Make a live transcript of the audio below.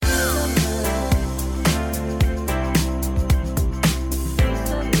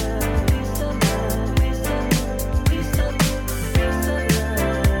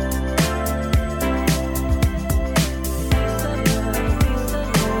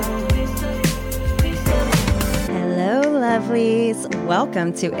girlies.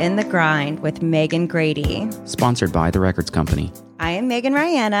 Welcome to In the Grind with Megan Grady. Sponsored by The Records Company. I am Megan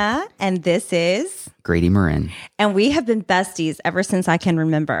Rihanna, and this is Grady Marin. And we have been besties ever since I can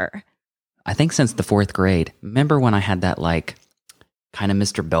remember. I think since the 4th grade. Remember when I had that kind of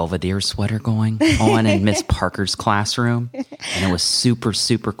Mr. Belvedere sweater going on in Miss Parker's classroom? And it was super,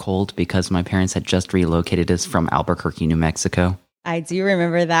 super cold because my parents had just relocated us from Albuquerque, New Mexico. I do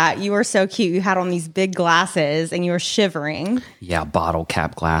remember that. You were so cute. You had on these big glasses and you were shivering. Yeah, bottle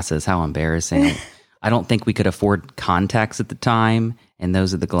cap glasses. How embarrassing. I don't think we could afford contacts at the time. And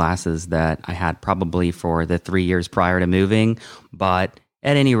those are the glasses that I had probably for the 3 years prior to moving. But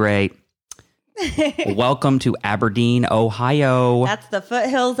at any rate, welcome to Aberdeen, Ohio. That's the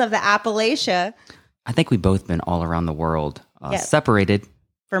foothills of the Appalachia. I think we've both been all around the world, Yes. separated.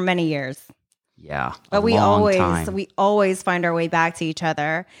 For many years. Yeah, But we always find our way back to each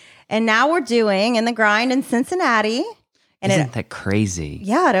other. And now we're doing In the Grind in Cincinnati. And Isn't that crazy?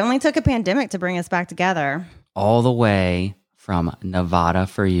 Yeah, it only took a pandemic to bring us back together. All the way from Nevada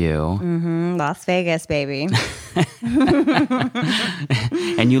for you. Las Vegas, baby.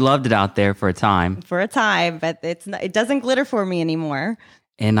 And you loved it out there for a time. For a time, but it doesn't glitter for me anymore.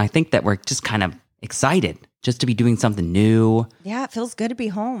 And I think that we're just kind of excited just to be doing something new. Yeah, it feels good to be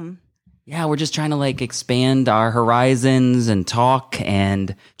home. Yeah, we're just trying to expand our horizons and talk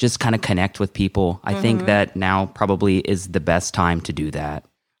and just kind of connect with people. I think that now probably is the best time to do that.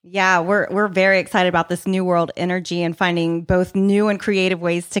 Yeah, we're very excited about this new world energy and finding both new and creative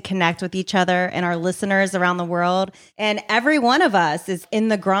ways to connect with each other and our listeners around the world. And every one of us is in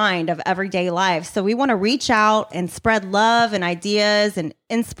the grind of everyday life. So we want to reach out and spread love and ideas and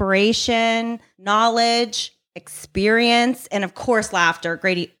inspiration, knowledge, experience, and of course, laughter.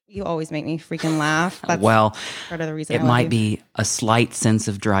 Grady, you always make me freaking laugh. That's well, part of the reason it might be a slight sense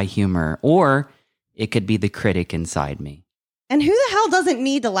of dry humor, or it could be the critic inside me. And who the hell doesn't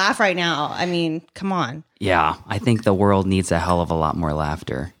need to laugh right now? I mean, come on. Yeah, I think the world needs a hell of a lot more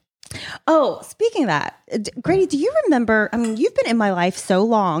laughter. Oh, speaking of that, Grady, do you remember, you've been in my life so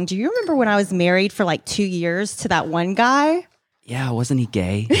long. Do you remember when I was married for 2 years to that one guy? Yeah, wasn't he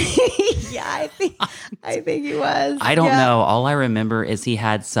gay? Yeah, I think he was. I don't know. All I remember is he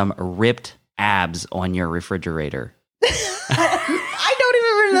had some ripped abs on your refrigerator. I don't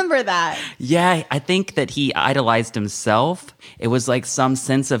even remember that. Yeah, I think that he idolized himself. It was some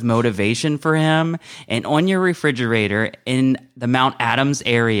sense of motivation for him. And on your refrigerator in the Mount Adams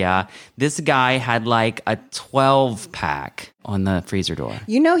area, this guy had a 12-pack on the freezer door.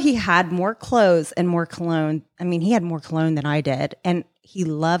 You know, he had more clothes and more cologne. He had more cologne than I did. And he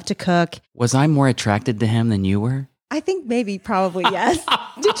loved to cook. Was I more attracted to him than you were? I think probably yes.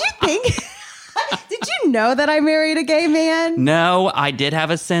 Did you think... Did you know that I married a gay man? No, I did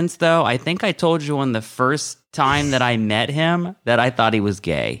have a sense, though. I think I told you on the first time that I met him that I thought he was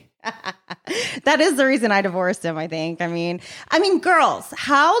gay. That is the reason I divorced him, I think. I mean, girls,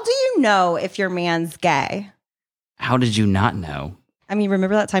 how do you know if your man's gay? How did you not know?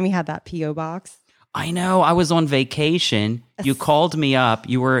 Remember that time he had that P.O. box? I know. I was on vacation. You called me up.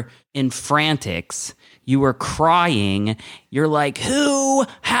 You were in frantics. You were crying. You're like, who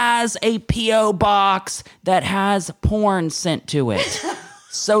has a P.O. box that has porn sent to it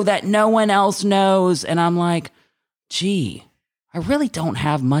so that no one else knows? And I'm like, gee, I really don't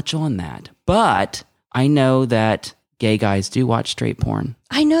have much on that. But I know that gay guys do watch straight porn.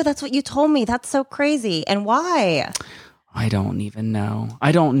 I know. That's what you told me. That's so crazy. And why? I don't even know.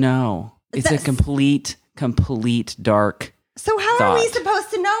 I don't know. It's a complete dark So how thought. are we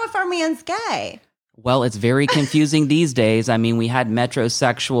supposed to know if our man's gay? Well, it's very confusing these days. We had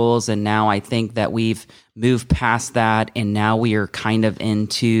metrosexuals, and now I think that we've moved past that, and now we are kind of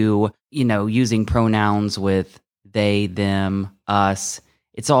into, using pronouns with they, them, us.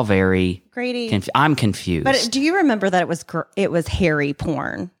 It's all very Grady. I'm confused. But do you remember that it was hairy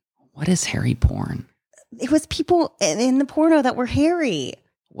porn? What is hairy porn? It was people in the porno that were hairy.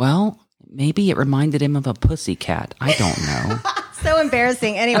 Well, maybe it reminded him of a pussycat. I don't know. So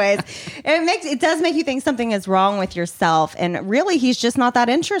embarrassing. Anyways, it does make you think something is wrong with yourself. And really, he's just not that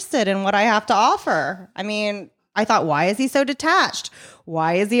interested in what I have to offer. I thought, why is he so detached?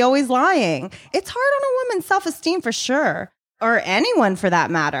 Why is he always lying? It's hard on a woman's self-esteem for sure. Or anyone for that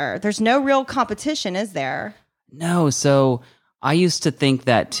matter. There's no real competition, is there? No. So I used to think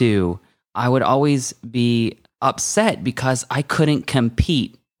that too. I would always be upset because I couldn't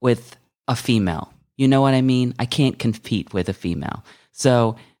compete with a female. You know what I mean? I can't compete with a female.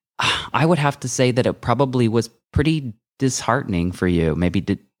 So I would have to say that it probably was pretty disheartening for you.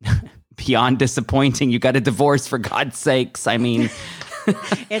 Maybe beyond disappointing. You got a divorce, for God's sakes.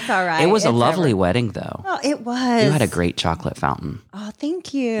 It's all right. It was a It's lovely over. wedding, though. Oh, it was. You had a great chocolate fountain. Oh,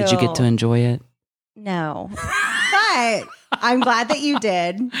 thank you. Did you get to enjoy it? No. But I'm glad that you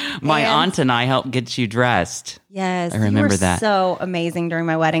did. My And- aunt and I helped get you dressed. Yes. I remember you were that. so amazing during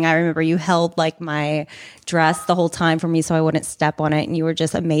my wedding. I remember you held like my dress the whole time for me so I wouldn't step on it. And you were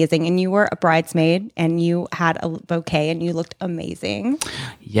just amazing. And you were a bridesmaid and you had a bouquet and you looked amazing.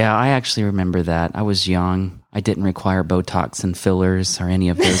 Yeah, I actually remember that. I was young. I didn't require Botox and fillers or any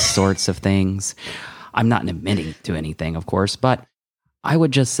of those sorts of things. I'm not admitting to anything, of course, but I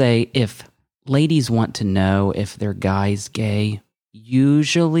would just say if ladies want to know if their guy's gay,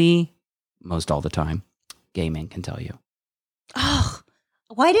 usually, most all the time, gay men can tell you. Oh,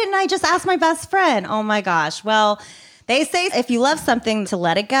 why didn't I just ask my best friend? Oh my gosh. Well, they say if you love something, to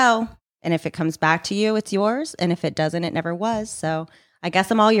let it go. And if it comes back to you, it's yours. And if it doesn't, it never was. So I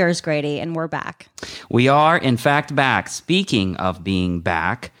guess I'm all yours, Grady, and we're back. We are, in fact, back. Speaking of being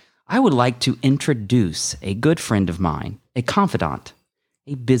back, I would like to introduce a good friend of mine, a confidant,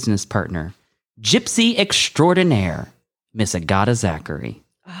 a business partner, gypsy extraordinaire, Miss Agata Zachary.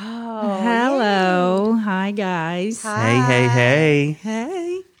 Oh, Hello. Hi, guys. Hey.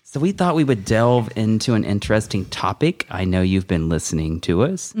 Hey. So we thought we would delve into an interesting topic. I know you've been listening to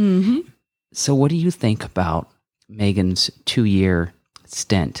us. Mm-hmm. So what do you think about Megan's 2-year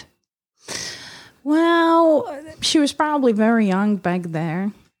stint? Well, she was probably very young back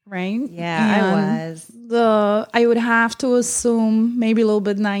there, right? Yeah, I was. I would have to assume maybe a little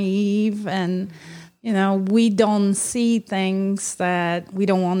bit naive and, we don't see things that we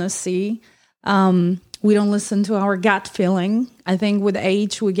don't want to see. We don't listen to our gut feeling. I think with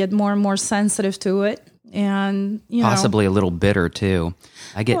age, we get more and more sensitive to it. And, Possibly a little bitter, too.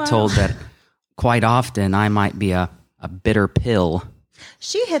 I get told that quite often I might be a bitter pill.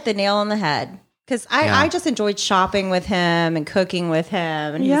 She hit the nail on the head because I just enjoyed shopping with him and cooking with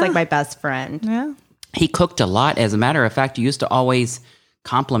him. And he's like my best friend. Yeah. He cooked a lot. As a matter of fact, you used to always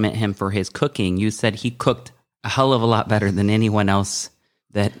compliment him for his cooking. You said he cooked a hell of a lot better than anyone else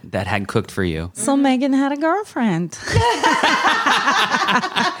that had cooked for you. So Megan had a girlfriend.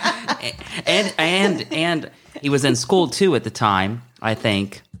 and he was in school too at the time, I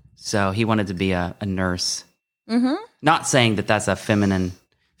think. So he wanted to be a nurse. Mm-hmm. Not saying that that's a feminine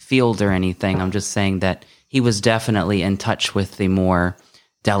field or anything. I'm just saying that he was definitely in touch with the more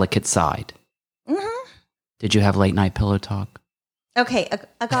delicate side. Mm-hmm. Did you have late night pillow talk? Okay,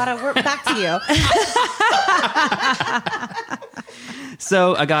 Agata, we're back to you.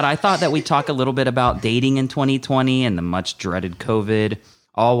 So, Agata, I thought that we'd talk a little bit about dating in 2020 and the much dreaded COVID,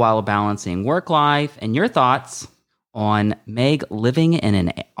 all while balancing work life, and your thoughts on Meg living in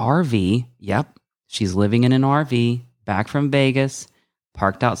an RV. Yep, she's living in an RV, back from Vegas,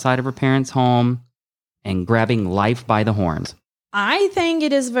 parked outside of her parents' home, and grabbing life by the horns. I think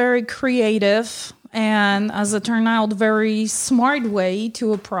it is very creative and, as it turned out, very smart way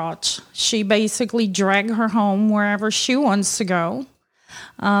to approach. She basically dragged her home wherever she wants to go.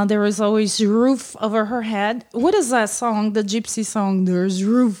 There is always a roof over her head. What is that song? The gypsy song, There's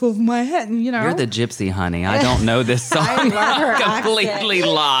Roof Over My Head, You're the gypsy, honey. I don't know this song. I love her completely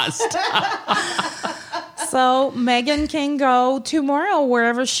lost. So Megan can go tomorrow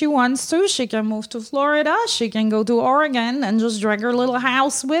wherever she wants to. She can move to Florida. She can go to Oregon and just drag her little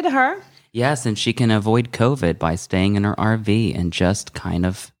house with her. Yes, and she can avoid COVID by staying in her RV and just kind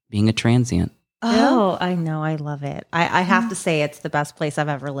of being a transient. Oh, I know. I love it. I have to say it's the best place I've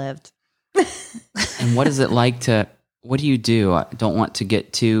ever lived. And what is it like what do you do? I don't want to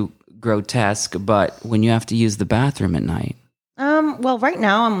get too grotesque, but when you have to use the bathroom at night? Well, right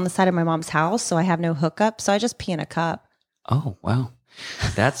now I'm on the side of my mom's house, so I have no hookup, so I just pee in a cup. Oh, wow.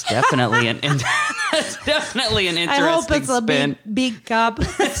 That's definitely that's definitely an interesting I hope it's spin. a big cup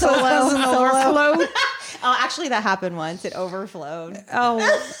so it doesn't overflow. Oh, actually, that happened once. It overflowed. Oh,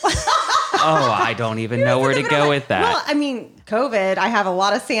 I don't even know where to go with that. Well, I mean, COVID, I have a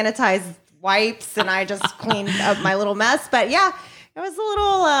lot of sanitized wipes, and I just cleaned up my little mess. But yeah, it was a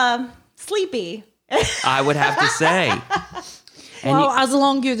little sleepy. I would have to say. And Well, as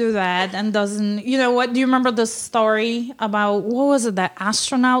long you do that and doesn't, what? Do you remember the story about, what was it, that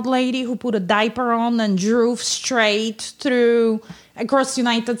astronaut lady who put a diaper on and drove straight across the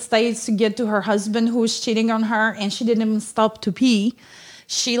United States to get to her husband who was cheating on her, and she didn't even stop to pee.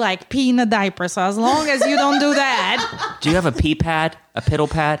 She peed in a diaper. So as long as you don't do that. Do you have a pee pad, a piddle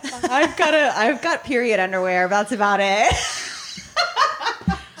pad? I've got period underwear. That's about it.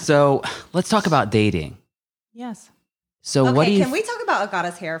 So let's talk about dating. Yes. So Okay, what do you? can we talk about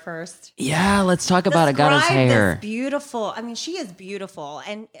Agata's hair first? Yeah, let's talk about Agata's Describe hair. This beautiful. I mean, she is beautiful,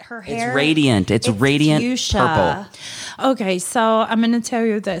 and her hair. It's radiant. It's radiant fuchsia. purple. Okay, so I'm going to tell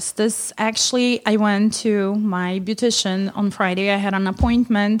you this. This actually, I went to my beautician on Friday. I had an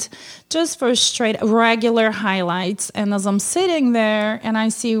appointment just for straight regular highlights. And as I'm sitting there and I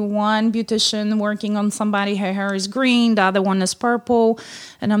see one beautician working on somebody, her hair is green, the other one is purple.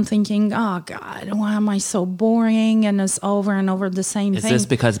 And I'm thinking, oh God, why am I so boring? And it's over and over the same Is thing. this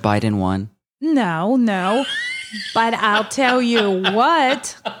because Biden won? No. But I'll tell you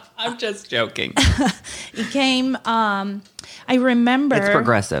what. I'm just joking. It came, I remember. It's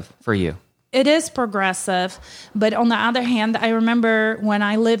progressive for you. It is progressive. But on the other hand, I remember when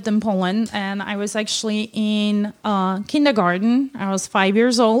I lived in Poland and I was actually in kindergarten. I was 5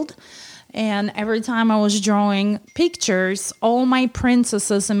 years old. And every time I was drawing pictures, all my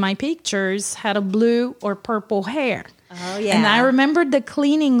princesses in my pictures had a blue or purple hair. Oh, yeah. And I remember the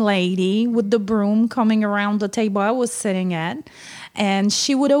cleaning lady with the broom coming around the table I was sitting at. And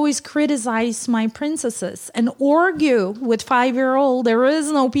she would always criticize my princesses and argue with 5-year-old. There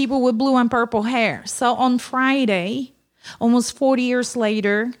is no people with blue and purple hair. So on Friday, almost 40 years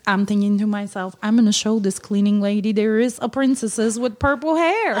later, I'm thinking to myself, I'm going to show this cleaning lady there is a princesses with purple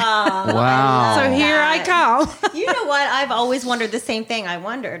hair. Wow. So here I come. You know what? I've always wondered the same thing. I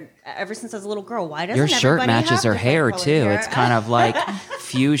wondered ever since I was a little girl, why doesn't Your shirt everybody matches have her different hair colored too. hair? It's kind of like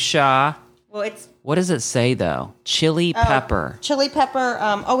fuchsia. Well, it's What does it say though? Chili pepper. chili pepper.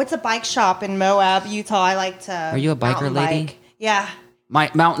 It's a bike shop in Moab, Utah. I like to. Are you a biker mountain lady? bike. Yeah. My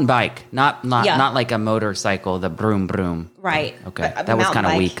mountain bike, not Yeah. not like a motorcycle, the broom broom. Right. Okay, But a that was mountain kind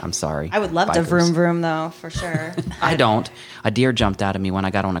of bike. weak. I'm sorry. I would love to Bikers. vroom vroom though, for sure. I don't. A deer jumped out of me when I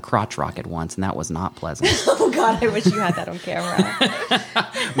got on a crotch rocket once, and that was not pleasant. Oh God, I wish you had that on camera.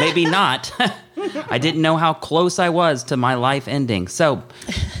 Maybe not. I didn't know how close I was to my life ending. So,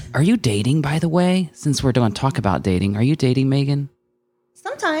 are you dating, by the way? Since we're going to talk about dating, are you dating, Megan?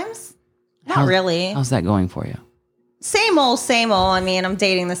 Sometimes. Not really. How's that going for you? Same old, same old. I mean, I'm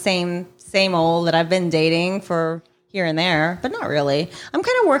dating the same old that I've been dating for here and there, but not really. I'm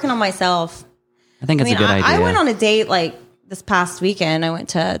kind of working on myself. I think it's a good idea. I went on a date like this past weekend. I went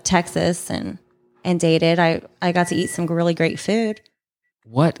to Texas and dated. I got to eat some really great food.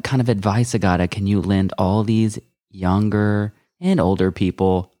 What kind of advice, Agata, can you lend all these younger and older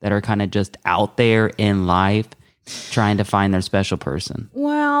people that are kind of just out there in life trying to find their special person?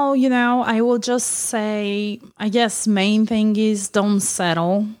 Well, I will just say, I guess main thing is don't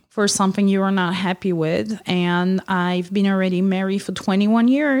settle for something you are not happy with. And I've been already married for 21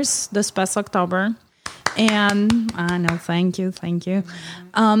 years this past October. And I know, thank you.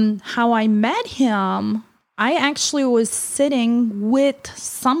 How I met him, I actually was sitting with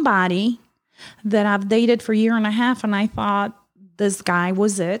somebody that I've dated for a year and a half. And I thought this guy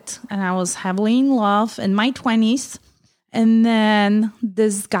was it. And I was heavily in love in my 20s. And then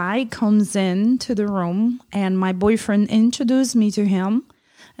this guy comes into the room and my boyfriend introduced me to him.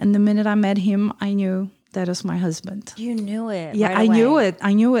 And the minute I met him, I knew that is my husband. You knew it. Yeah, right I away. knew it.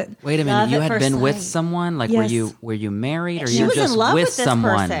 Wait a minute, Love you at had first been with sight. someone? Like, Yes. were you married, or She you was just in love with with this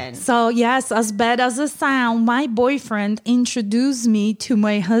someone? person. So yes, as bad as it sounds, my boyfriend introduced me to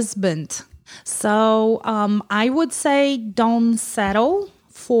my husband. So I would say don't settle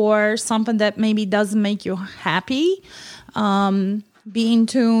for something that maybe doesn't make you happy. Be in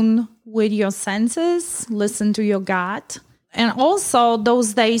tune with your senses, listen to your gut. And also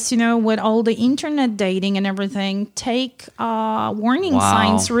those days, with all the internet dating and everything, take warning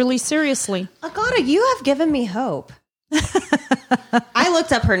signs really seriously. Agata, you have given me hope. I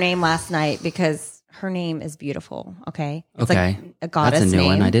looked up her name last night because her name is beautiful. Okay. It's Okay. like a goddess That's a new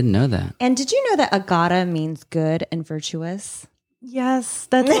name. one. I didn't know that. And did you know that Agata means good and virtuous? Yes,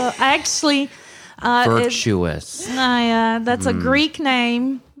 that's actually Virtuous. that's a Greek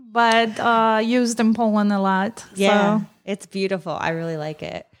name, but used in Poland a lot. Yeah. So. It's beautiful. I really like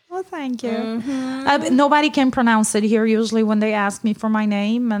it. Well, thank you. Nobody can pronounce it here usually when they ask me for my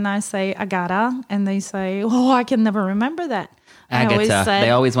name and I say Agata and they say, oh, I can never remember that. I always Agatha. say, They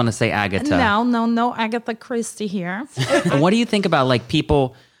always want to say Agatha. No, Agatha Christie here. And what do you think about like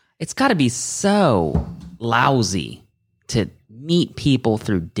people? It's got to be so lousy to meet people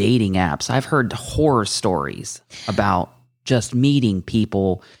through dating apps. I've heard horror stories about just meeting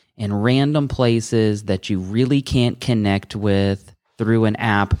people in random places that you really can't connect with through an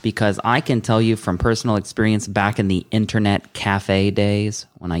app, because I can tell you from personal experience back in the internet cafe days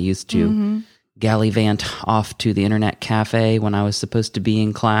when I used to gallivant off to the internet cafe when I was supposed to be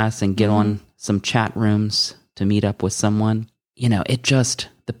in class and get on some chat rooms to meet up with someone.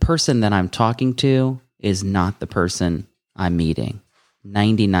 The person that I'm talking to is not the person I'm meeting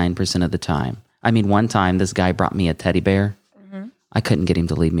 99% of the time. I mean, one time this guy brought me a teddy bear. I couldn't get him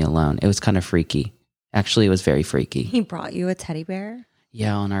to leave me alone. It was kind of freaky. Actually, it was very freaky. He brought you a teddy bear?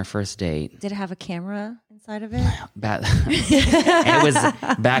 Yeah, on our first date. Did it have a camera inside of it? It was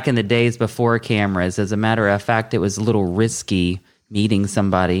back in the days before cameras. As a matter of fact, it was a little risky meeting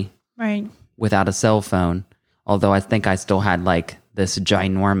somebody Right. without a cell phone. Although I think I still had like this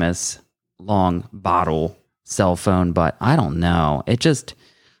ginormous long bottle cell phone, but I don't know. It just,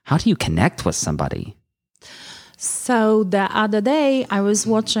 how do you connect with somebody? So the other day, I was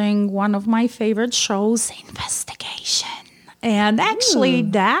watching one of my favorite shows, Investigation. And actually,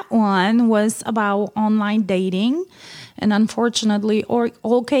 that one was about online dating. And unfortunately,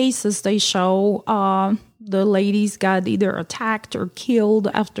 all cases, they show the ladies got either attacked or killed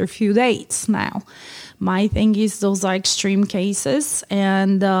after a few dates now. My thing is those are extreme cases.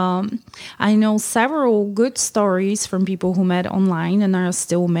 And I know several good stories from people who met online and are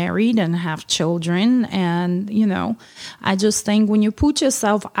still married and have children. And, you know, I just think when you put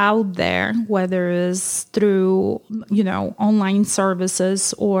yourself out there, whether it's through, you know, online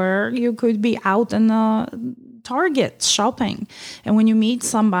services or you could be out in a Target shopping. And when you meet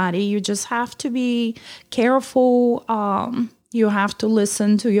somebody, you just have to be careful. You have to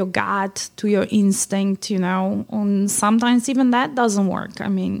listen to your gut, to your instinct, you know. And sometimes even that doesn't work. I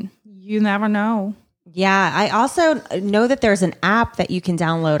mean, you never know. Yeah, I also know that there's an app that you can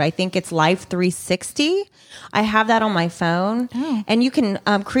download. I think it's Life 360. I have that on my phone. And you can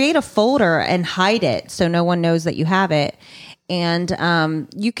create a folder and hide it so no one knows that you have it. And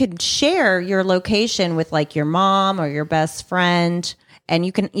you could share your location with like your mom or your best friend. And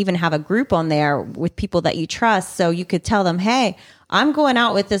you can even have a group on there with people that you trust. So you could tell them, hey, I'm going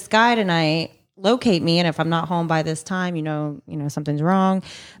out with this guy tonight. Locate me. And if I'm not home by this time, you know, something's wrong.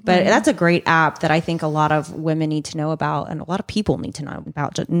 But that's a great app that I think a lot of women need to know about. And a lot of people need to know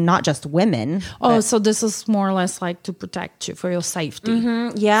about, not just women. So this is more or less like to protect you for your safety.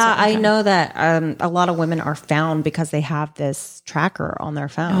 Yeah, I know that a lot of women are found because they have this tracker on their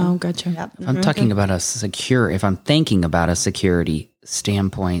phone. Oh, gotcha. Yep. If I'm talking about if I'm thinking about a security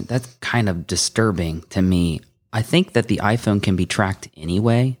standpoint, that's kind of disturbing to me. I think that the iPhone can be tracked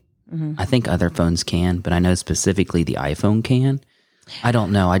anyway. I think other phones can, but I know specifically the iPhone can. I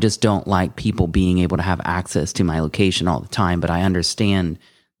don't know. I just don't like people being able to have access to my location all the time, but I understand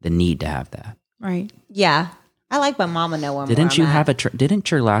the need to have that. Right. Yeah. I like my mama know when Didn't you have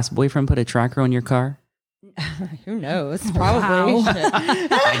didn't your last boyfriend put a tracker on your car? Who knows? Probably.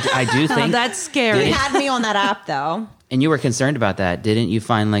 I do think That's scary. He had me on that app though. And you were concerned about that. Didn't you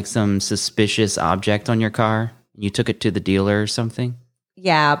find like some suspicious object on your car? You took it to the dealer or something?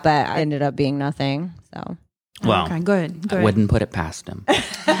 Yeah, but I ended up being nothing. So, Well, Okay, good. I wouldn't put it past him.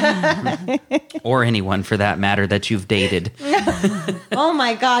 Or anyone for that matter that you've dated. oh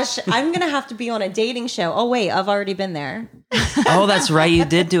my gosh, I'm going to have to be on a dating show. Oh, wait, I've already been there. Oh, that's right. You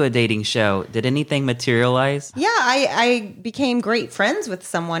did do a dating show. Did anything materialize? Yeah, I became great friends with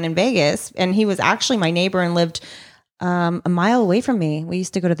someone in Vegas, and he was actually my neighbor and lived a mile away from me. We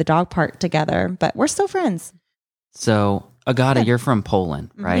used to go to the dog park together, but we're still friends. So, Agata, you're from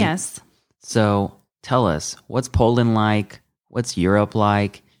Poland, right? Yes. So, tell us, what's Poland like? What's Europe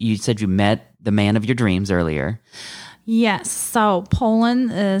like? You said you met the man of your dreams earlier. Yes. So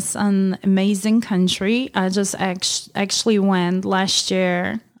Poland is an amazing country. I just actually went last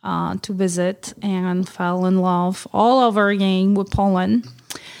year to visit and fell in love all over again with Poland.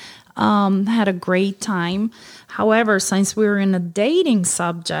 Had a great time. However, since we were in a dating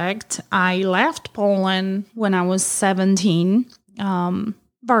subject, I left Poland when I was 17,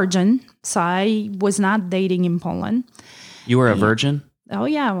 virgin. So I was not dating in Poland. You were a virgin? Oh,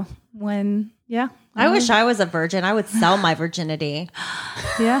 yeah. I wish I was a virgin. I would sell my virginity.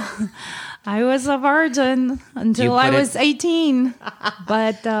 Yeah. I was a virgin until I was 18.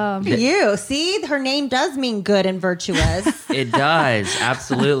 But You see, her name does mean good and virtuous. It does,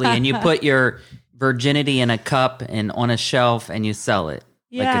 absolutely. And you put your virginity in a cup and on a shelf and you sell it.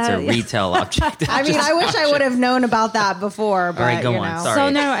 Like it's a retail object. I mean, I wish I would have known about that before. But, All right, go you on. know. Sorry. So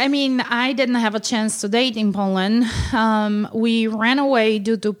no, I mean, I didn't have a chance to date in Poland. We ran away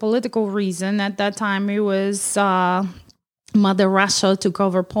due to political reason. At that time, it was Mother Russia took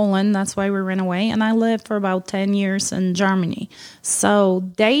over Poland. That's why we ran away. And I lived for about 10 years in Germany.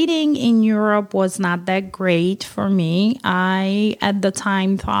 So dating in Europe was not that great for me. I, at the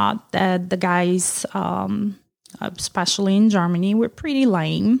time, thought that the guys, especially in Germany, were pretty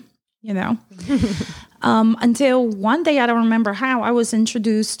lame, you know. Until one day, I don't remember how, I was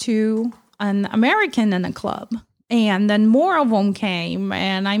introduced to an American in a club. And then more of them came,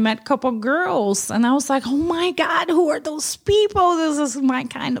 and I met a couple girls, and I was like, oh my God, who are those people? This is my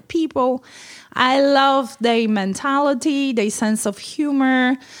kind of people. I love their mentality, their sense of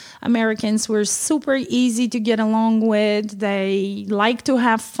humor. Americans were super easy to get along with. They like to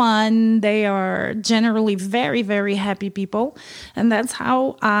have fun. They are generally very, very happy people. And that's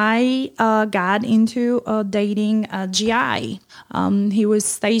how I got into dating a GI. He was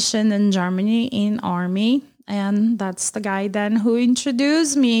stationed in Germany in Army. And that's the guy then who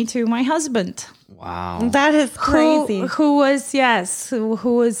introduced me to my husband. Wow. That is crazy. Who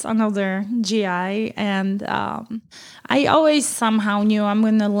was another GI. And I always somehow knew I'm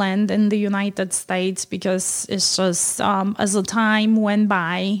going to land in the United States because it's just as the time went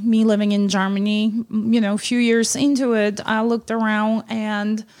by, me living in Germany, a few years into it, I looked around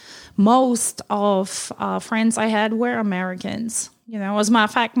and most of friends I had were Americans. As a matter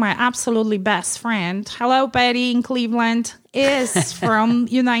of fact, my absolutely best friend, hello, Patty in Cleveland, is from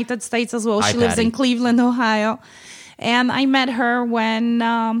United States as well. Hi, she lives Patty. in Cleveland, Ohio. And I met her when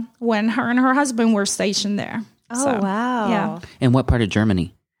her and her husband were stationed there. Oh, wow. Yeah. In what part of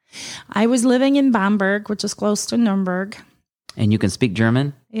Germany? I was living in Bamberg, which is close to Nuremberg. And you can speak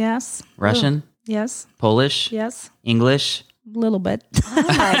German, Yes. Russian, Yes. Polish, Yes. English. A little bit. Oh my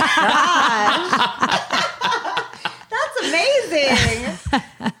gosh. That's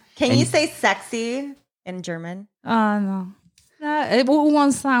amazing. Can you say sexy in German? No. It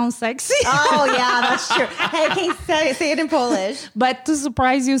won't sound sexy. Oh, yeah, that's true. Hey, can you say it in Polish? But to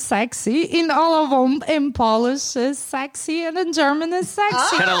surprise you, sexy in all of them, in Polish is sexy, and in German is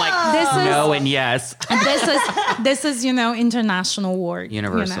sexy. Kind of like This is- no and yes. This is international word.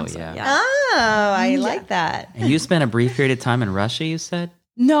 Universal, so, yeah. Oh, I like that. And you spent a brief period of time in Russia, you said?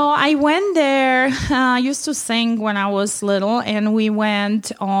 No, I went there. I used to sing when I was little, and we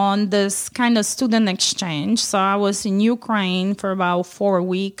went on this kind of student exchange. So I was in Ukraine for about 4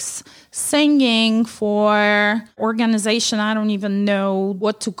 weeks singing for organization. I don't even know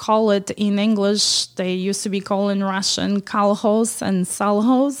what to call it in English. They used to be called in Russian kolkhoz and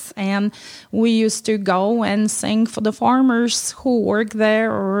salhoz. And we used to go and sing for the farmers who work there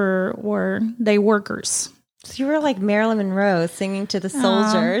or were they workers. So you were like Marilyn Monroe singing to the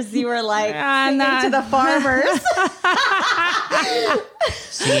soldiers. You were like singing to the farmers.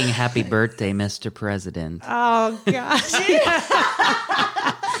 Singing Happy Birthday, Mr. President. Oh gosh!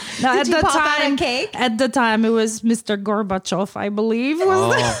 No, Did you pop out a cake? At the time, it was Mr. Gorbachev, I believe.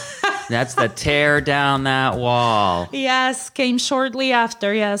 Oh, that's the tear down that wall. Yes, came shortly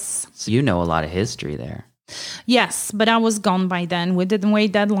after. Yes, So you know a lot of history there. yes, but I was gone by then. We didn't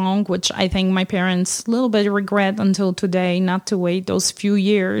wait that long, which I think my parents a little bit regret until today, not to wait those few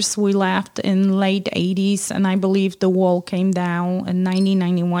years. We left in late 80s, and I believe the wall came down in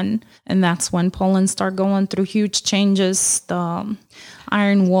 1991, and that's when Poland started going through huge changes. The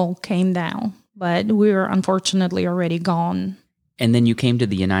Iron Wall came down, but we were unfortunately already gone. And then you came to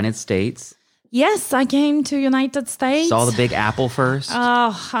the United States, Yes, I came to United States. saw the Big Apple first.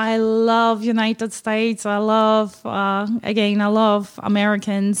 Oh, I love United States. I love, I love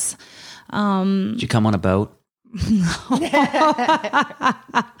Americans. Did you come on a boat?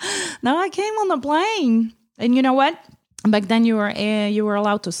 No, I came on the plane. And you know what? Back then you were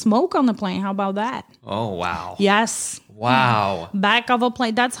allowed to smoke on the plane. How about that? Oh, wow. Yes. Wow. Back of a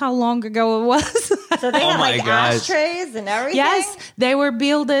plane. That's how long ago it was. So they had my like gosh. ashtrays and everything? Yes, they were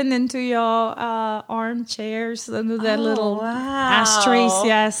building into your armchairs and that little ashtrays.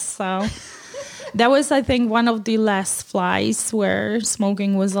 Yes, so that was, I think, one of the last flights where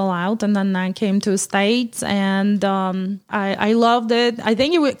smoking was allowed. And then I came to States, and I loved it. I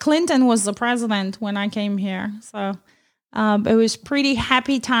think Clinton was the president when I came here, so it was pretty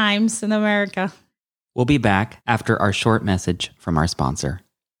happy times in America. We'll be back after our short message from our sponsor.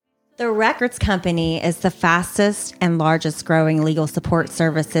 The Records Company is the fastest and largest growing legal support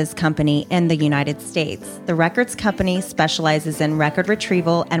services company in the United States. The Records Company specializes in record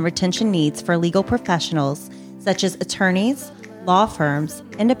retrieval and retention needs for legal professionals such as attorneys, law firms,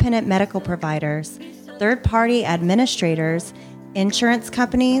 independent medical providers, third-party administrators, insurance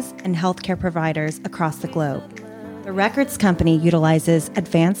companies, and healthcare providers across the globe. The Records Company utilizes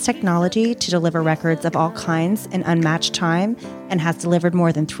advanced technology to deliver records of all kinds in unmatched time and has delivered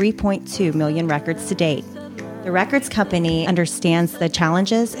more than 3.2 million records to date. The Records Company understands the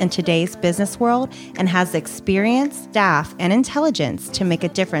challenges in today's business world and has the experience, staff, and intelligence to make a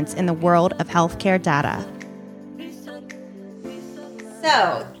difference in the world of healthcare data.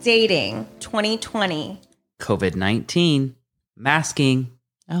 So, dating 2020. COVID-19, masking.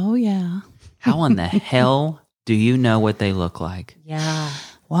 Oh, yeah. How in the hell do you know what they look like? Yeah.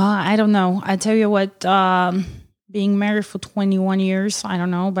 Well, I don't know. I tell you what, being married for 21 years. I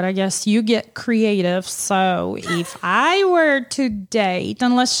don't know, but I guess you get creative. So if I were to date,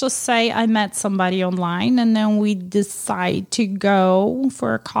 and let's just say I met somebody online and then we decide to go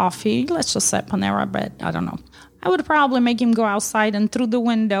for a coffee, let's just say Panera Bread, I don't know. I would probably make him go outside and through the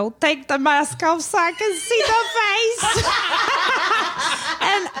window, take the mask off so I can see the face.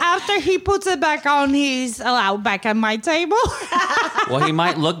 And after he puts it back on, he's allowed back at my table. Well, he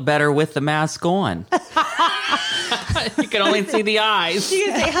might look better with the mask on. You can only see the eyes. You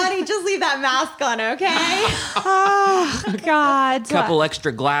can say, honey, just leave that mask on, okay? Oh, God. Couple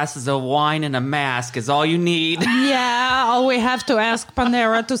extra glasses of wine and a mask is all you need. Yeah, all we have to ask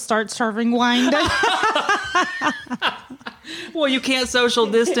Panera to start serving wine. Well, you can't social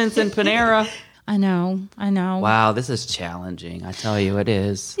distance in Panera. I know. Wow, this is challenging. I tell you, it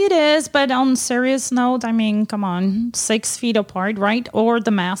is. It is, but on a serious note, I mean, come on, 6 feet apart, right? Or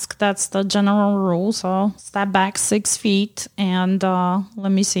the mask, that's the general rule. So step back 6 feet and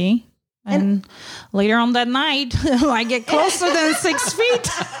let me see. And later on that night, I get closer than 6 feet.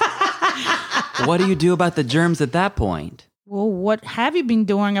 What do you do about the germs at that point? Well, what have you been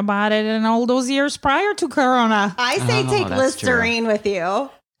doing about it in all those years prior to Corona? I say take that's Listerine with you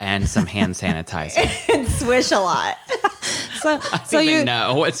And some hand sanitizer. and swish a lot. So you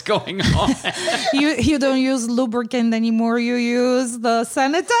know what's going on. you don't use lubricant anymore. You use the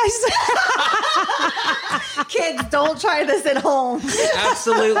sanitizer. Kids, don't try this at home.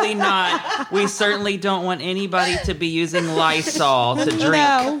 Absolutely not. We certainly don't want anybody to be using Lysol to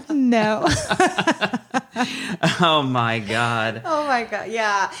drink. No. Oh my God. Oh my God.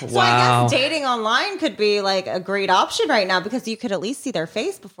 Yeah. So Wow. I guess dating online could be like a great option right now because you could at least see their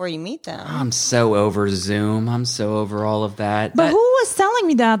face before you meet them. I'm so over Zoom. I'm so over all of that. But who was telling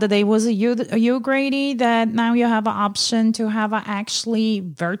me the other day? Was it you, Grady, that now you have an option to have an actually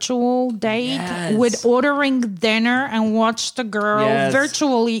virtual date Yes. with ordering dinner and watch the girl Yes.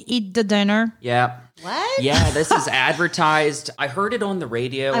 virtually eat the dinner? Yeah. What? Yeah, this is advertised. I heard it on the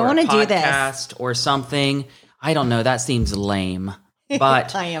radio or wanna a do this. podcast or something. I don't know. That seems lame.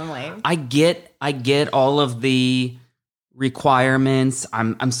 But I am lame. I get all of the requirements.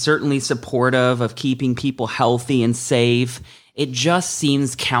 I'm certainly supportive of keeping people healthy and safe. It just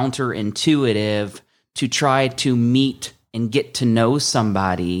seems counterintuitive to try to meet and get to know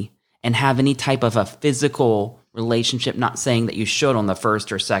somebody and have any type of a physical relationship. Not saying that you should on the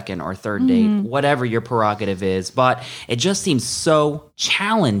first or second or third date, whatever your prerogative is, but it just seems so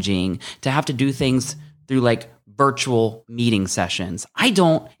challenging to have to do things through like virtual meeting sessions. I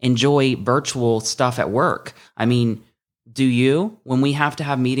don't enjoy virtual stuff at work. I mean, do you? When we have to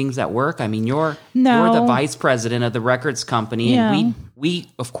have meetings at work? I mean, you're the vice president of the records company, and we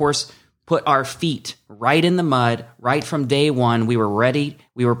of course put our feet right in the mud right from day one. We were ready.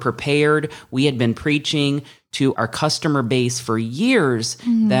 We were prepared. We had been preaching to our customer base for years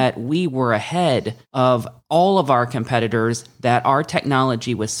that we were ahead of all of our competitors, that our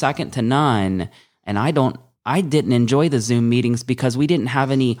technology was second to none. And I didn't enjoy the Zoom meetings because we didn't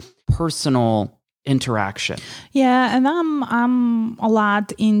have any personal interaction. Yeah, and I'm a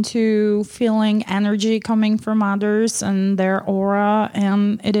lot into feeling energy coming from others and their aura,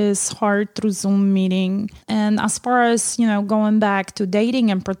 and it is hard through Zoom meeting. And as far as, going back to dating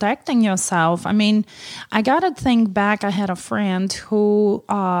and protecting yourself, I mean, I gotta think back. I had a friend who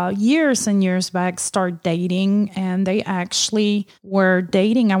years and years back started dating, and they actually were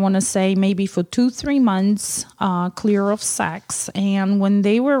dating, I want to say maybe for 2-3 months, clear of sex. And when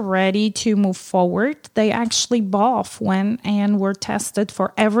they were ready to move forward, they actually both went and were tested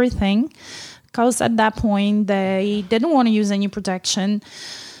for everything because at that point they didn't want to use any protection.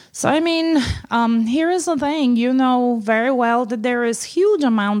 So, I mean, here is the thing. You know very well that there is huge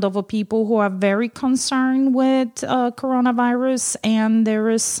amount of people who are very concerned with coronavirus, and there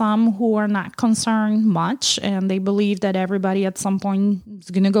is some who are not concerned much, and they believe that everybody at some point is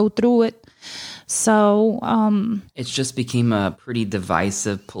going to go through it. So It's just became a pretty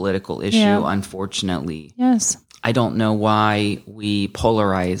divisive political issue, unfortunately. yes. I don't know why we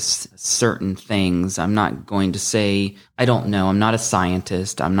polarize certain things. I'm not going to say, I don't know. I'm not a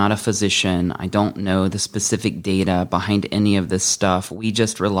scientist. I'm not a physician. I don't know the specific data behind any of this stuff. We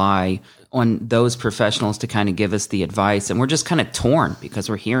just rely on those professionals to kind of give us the advice. And we're just kind of torn because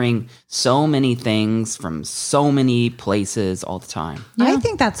we're hearing so many things from so many places all the time. I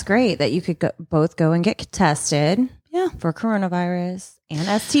think that's great that you could both go and get tested for coronavirus and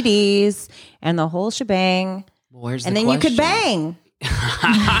STDs and the whole shebang. Well, where's And the then you could question?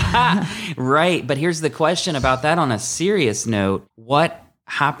 bang. Right. But here's the question about that on a serious note. What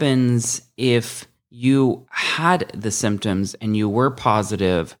happens if you had the symptoms and you were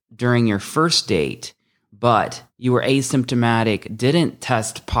positive during your first date, but you were asymptomatic, didn't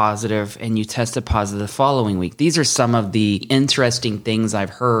test positive, and you tested positive the following week. These are some of the interesting things I've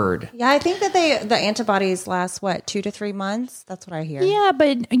heard. Yeah, I think that the antibodies last, 2 to 3 months? That's what I hear. Yeah,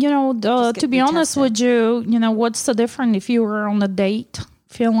 but, to be honest with you, what's the difference if you were on a date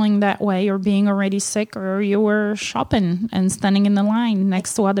feeling that way or being already sick or you were shopping and standing in the line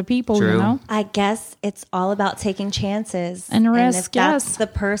next to other people, True. I guess it's all about taking chances. And risk, if that's the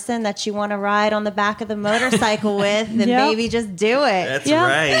person that you want to ride on the back of the motorcycle with, then maybe just do it. That's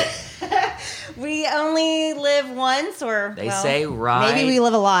right. We only live once, or They say ride. maybe we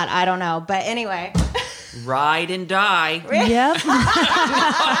live a lot. I don't know. But anyway. Ride and die. Yep.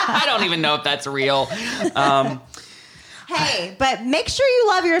 I don't even know if that's real. Hey, but make sure you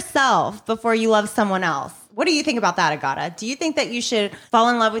love yourself before you love someone else. What do you think about that, Agata? Do you think that you should fall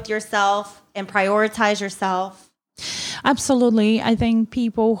in love with yourself and prioritize yourself? Absolutely. I think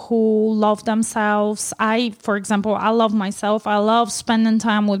people who love themselves, for example, I love myself. I love spending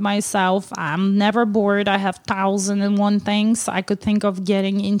time with myself. I'm never bored. I have 1,001 things I could think of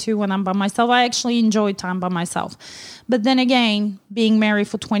getting into when I'm by myself. I actually enjoy time by myself. But then again, being married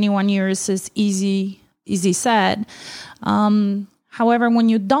for 21 years is easy said. However, when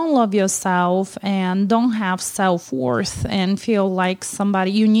you don't love yourself and don't have self-worth and feel like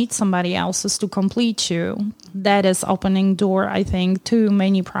you need somebody else's to complete you, that is opening door, I think, to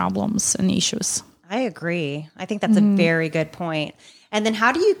many problems and issues. I agree. I think that's a very good point. And then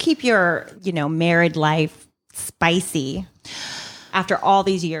how do you keep your, married life spicy after all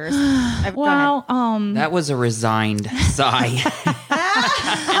these years? That was a resigned sigh.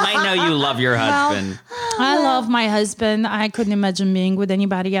 And I know you love your husband. I love my husband. I couldn't imagine being with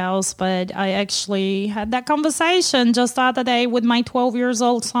anybody else, but I actually had that conversation just the other day with my 12 years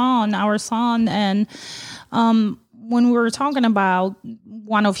old son, our son. And when we were talking about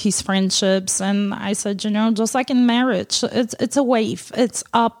one of his friendships, and I said, just like in marriage, it's a wave. It's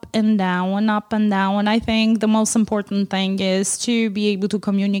up and down and up and down. And I think the most important thing is to be able to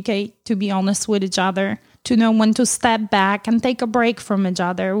communicate, to be honest with each other, to know when to step back and take a break from each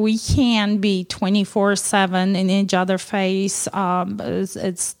other. We can't be 24/7 in each other's face.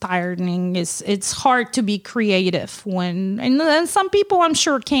 It's tiring. It's hard to be creative and some people I'm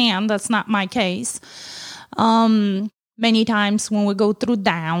sure can. That's not my case. Many times when we go through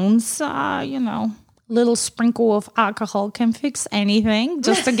downs, little sprinkle of alcohol can fix anything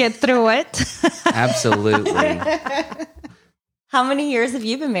just to get through it. Absolutely. How many years have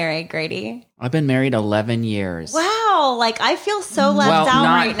you been married, Grady? I've been married 11 years. Wow. I feel so left out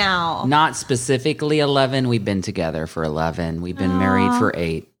right now. Not specifically 11. We've been together for 11. We've been married for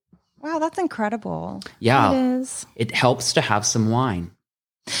 8. Wow, that's incredible. Yeah. It is. It helps to have some wine.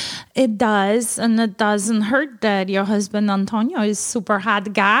 It does, and it doesn't hurt that your husband, Antonio, is super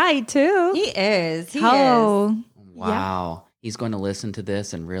hot guy, too. He is. He is. Wow. Yeah. He's going to listen to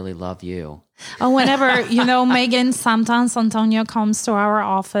this and really love you. Whenever, Megan, sometimes Antonio comes to our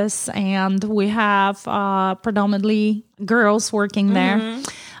office and we have predominantly girls working there.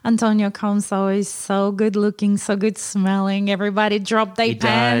 Antonio comes always so good looking, so good smelling. Everybody drop their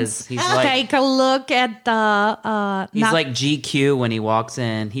pants. He's take a look at the... he's like GQ when he walks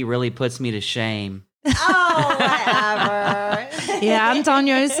in. He really puts me to shame. Oh, whatever. Yeah,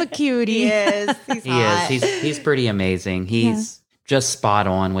 Antonio is a cutie. He is. He's hot. He's pretty amazing. He's just spot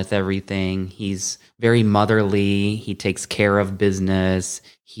on with everything. He's very motherly. He takes care of business.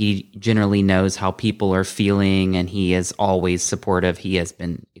 He generally knows how people are feeling, and he is always supportive. He has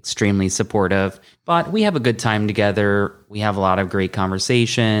been extremely supportive. But we have a good time together. We have a lot of great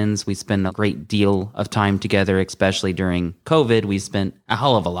conversations. We spend a great deal of time together, especially during COVID. We spent a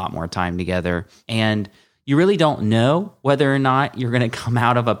hell of a lot more time together. And you really don't know whether or not you're going to come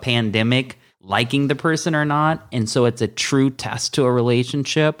out of a pandemic liking the person or not. And so it's a true test to a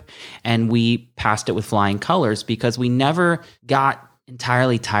relationship. And we passed it with flying colors because we never got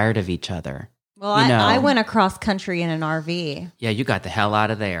entirely tired of each other. Well, I went across country in an RV. Yeah, you got the hell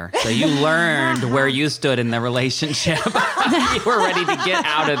out of there. So you learned where you stood in the relationship. You were ready to get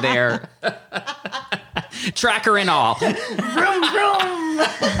out of there. Tracker and all. Vroom, vroom.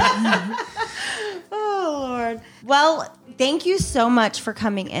 Oh, Lord. Well, thank you so much for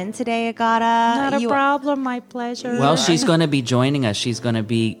coming in today, Agata. Not a problem. My pleasure. Well, she's going to be joining us. She's going to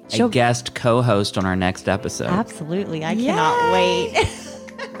be a guest co-host on our next episode. Absolutely. I cannot wait.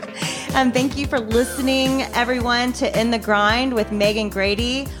 And thank you for listening, everyone, to In the Grind with Megan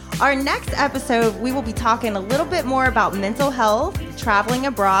Grady. Our next episode, we will be talking a little bit more about mental health, traveling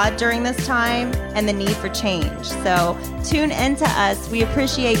abroad during this time, and the need for change. So tune in to us. We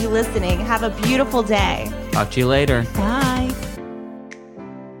appreciate you listening. Have a beautiful day. Talk to you later. Bye.